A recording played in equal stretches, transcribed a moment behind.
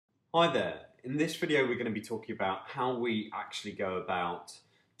Hi there. In this video we're going to be talking about how we actually go about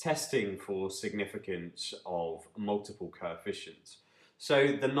testing for significance of multiple coefficients.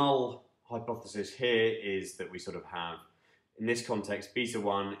 So the null hypothesis here is that we sort of have, in this context, beta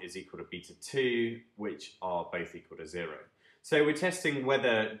 1 is equal to beta 2, which are both equal to 0. So we're testing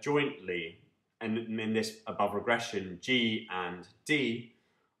whether jointly, and in this above regression, G and D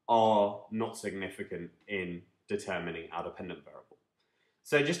are not significant in determining our dependent variable.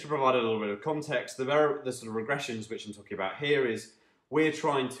 So just to provide a little bit of context, the sort of regressions which I'm talking about here is we're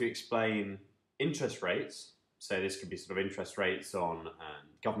trying to explain interest rates. So this could be sort of interest rates on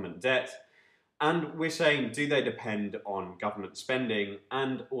government debt. And we're saying, do they depend on government spending?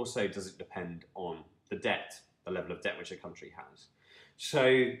 And also, does it depend on the debt, the level of debt which a country has? So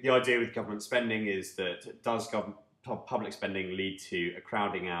the idea with government spending is that does public spending lead to a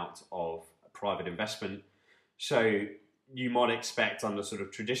crowding out of private investment? So you might expect under sort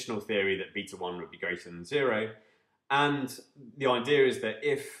of traditional theory that beta 1 would be greater than 0. And the idea is that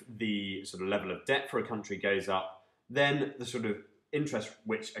if the sort of level of debt for a country goes up, then the sort of interest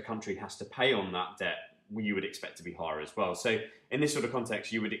which a country has to pay on that debt, you would expect to be higher as well. So in this sort of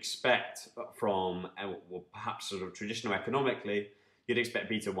context, you would expect from, well, perhaps sort of traditional economically, you'd expect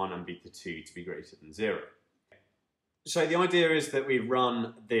beta 1 and beta 2 to be greater than 0. So the idea is that we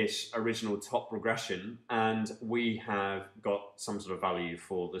run this original top regression and we have got some sort of value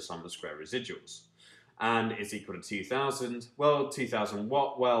for the sum of square residuals. And it's equal to 2000. Well, 2000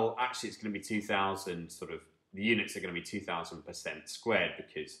 what? Well, actually it's going to be 2000 sort of, the units are going to be 2000% squared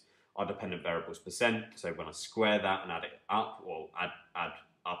because our dependent variable is percent. So when I square that and add it up, or add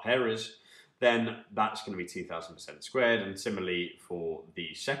up errors, then that's going to be 2000% squared. And similarly for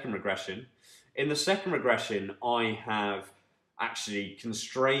the second regression, in the second regression, I have actually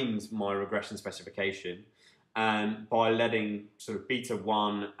constrained my regression specification by letting sort of beta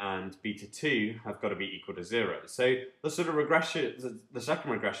 1 and beta 2 have got to be equal to 0. So the sort of regression, the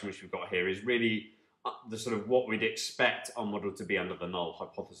second regression which we've got here is really the sort of what we'd expect our model to be under the null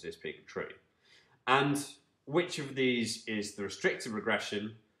hypothesis being true. And which of these is the restrictive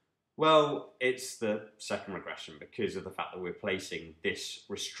regression? Well, it's the second regression because of the fact that we're placing this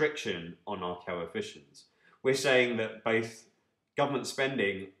restriction on our coefficients. We're saying that both government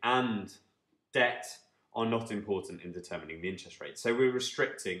spending and debt are not important in determining the interest rate. So we're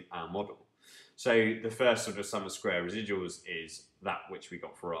restricting our model. So the first sort of sum of square residuals is that which we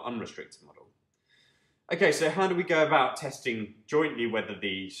got for our unrestricted model. Okay, so how do we go about testing jointly whether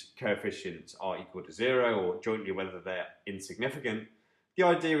these coefficients are equal to 0 or jointly whether they're insignificant? The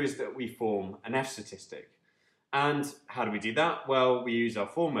idea is that we form an F statistic. And how do we do that? Well, we use our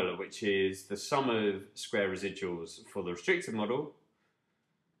formula, which is the sum of square residuals for the restricted model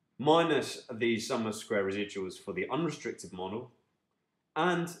minus the sum of square residuals for the unrestricted model,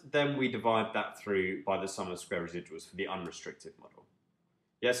 and then we divide that through by the sum of square residuals for the unrestricted model.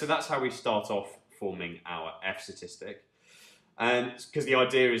 Yeah, so that's how we start off forming our F statistic. Because the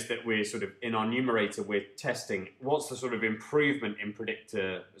idea is that we're sort of, in our numerator, we're testing what's the sort of improvement in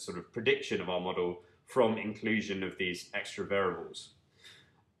prediction of our model from inclusion of these extra variables.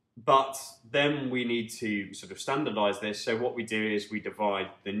 But then we need to sort of standardize this. So what we do is we divide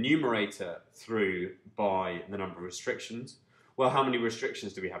the numerator through by the number of restrictions. Well, how many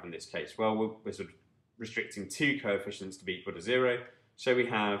restrictions do we have in this case? Well, we're sort of restricting two coefficients to be equal to 0. So we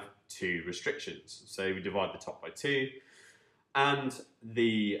have two restrictions. So we divide the top by 2. And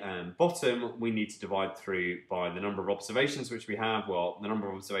the bottom we need to divide through by the number of observations which we have. Well, the number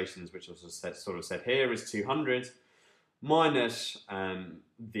of observations which was sort of said here is 200 minus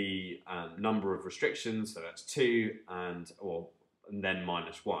the number of restrictions, so that's 2, and then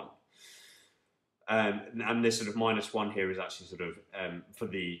minus 1. And this sort of minus 1 here is actually sort of for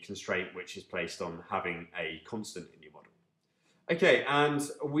the constraint which is placed on having a constant in your model. Okay, and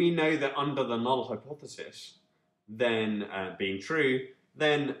we know that under the null hypothesis, then being true,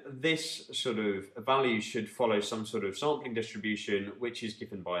 then this sort of value should follow some sort of sampling distribution which is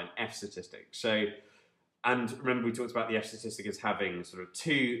given by an F statistic. So, and remember we talked about the F statistic as having sort of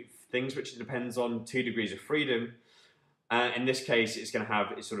two things which it depends on, 2 degrees of freedom. In this case, it's going to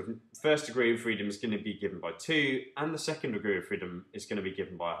have its sort of first degree of freedom is going to be given by 2, and the second degree of freedom is going to be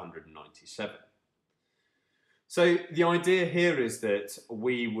given by 197. So the idea here is that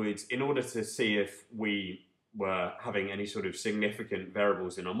we would, in order to see if we were having any sort of significant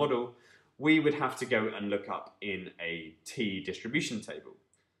variables in our model, we would have to go and look up in a T distribution table.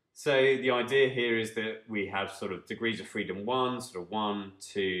 So the idea here is that we have sort of degrees of freedom 1, sort of 1,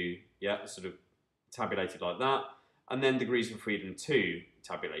 2, yeah, sort of tabulated like that, and then degrees of freedom 2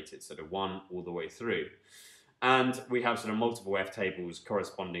 tabulated, sort of 1 all the way through. And we have sort of multiple F tables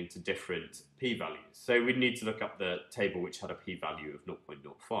corresponding to different p-values. So we'd need to look up the table which had a p-value of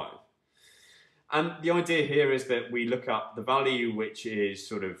 0.05. And the idea here is that we look up the value which is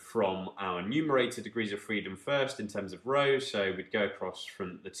sort of from our numerator degrees of freedom first in terms of rows. So we'd go across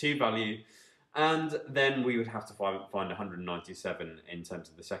from the 2 value, and then we would have to find 197 in terms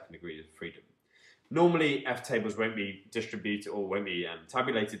of the second degree of freedom. Normally, F tables won't be distributed or won't be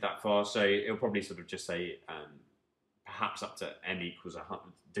tabulated that far, so it'll probably sort of just say perhaps up to n equals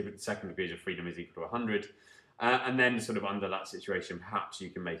 100, second degrees of freedom is equal to 100. And then sort of under that situation, perhaps you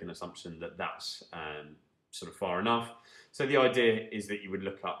can make an assumption that that's sort of far enough. So the idea is that you would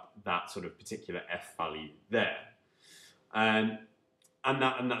look up that sort of particular F value there. And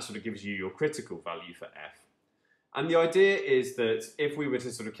that sort of gives you your critical value for F. And the idea is that if we were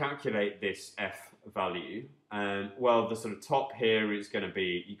to sort of calculate this F value, well, the sort of top here is going to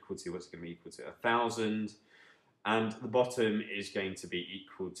be equal to, what's going to be equal to 1,000, and the bottom is going to be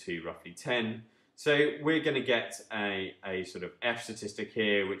equal to roughly 10. So we're going to get a sort of F statistic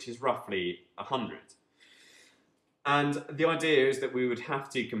here, which is roughly 100. And the idea is that we would have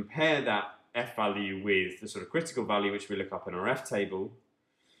to compare that F value with the sort of critical value, which we look up in our F table.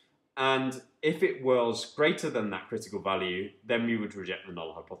 And if it was greater than that critical value, then we would reject the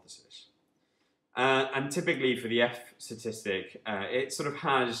null hypothesis. And typically for the F statistic, it sort of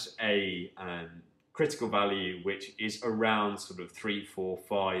has a critical value which is around sort of 3, 4,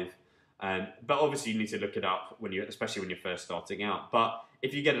 5. But obviously you need to look it up especially when you're first starting out. But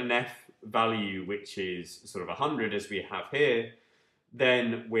if you get an F value which is sort of 100, as we have here,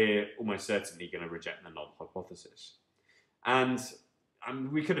 then we're almost certainly going to reject the null hypothesis. And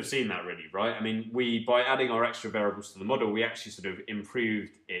we could have seen that really, right? I mean, by adding our extra variables to the model, we actually sort of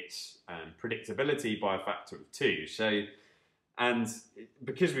improved its predictability by a factor of 2. So, and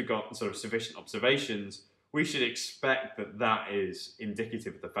because we've got sort of sufficient observations, we should expect that that is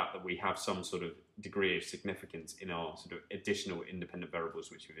indicative of the fact that we have some sort of degree of significance in our sort of additional independent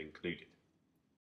variables which we've included.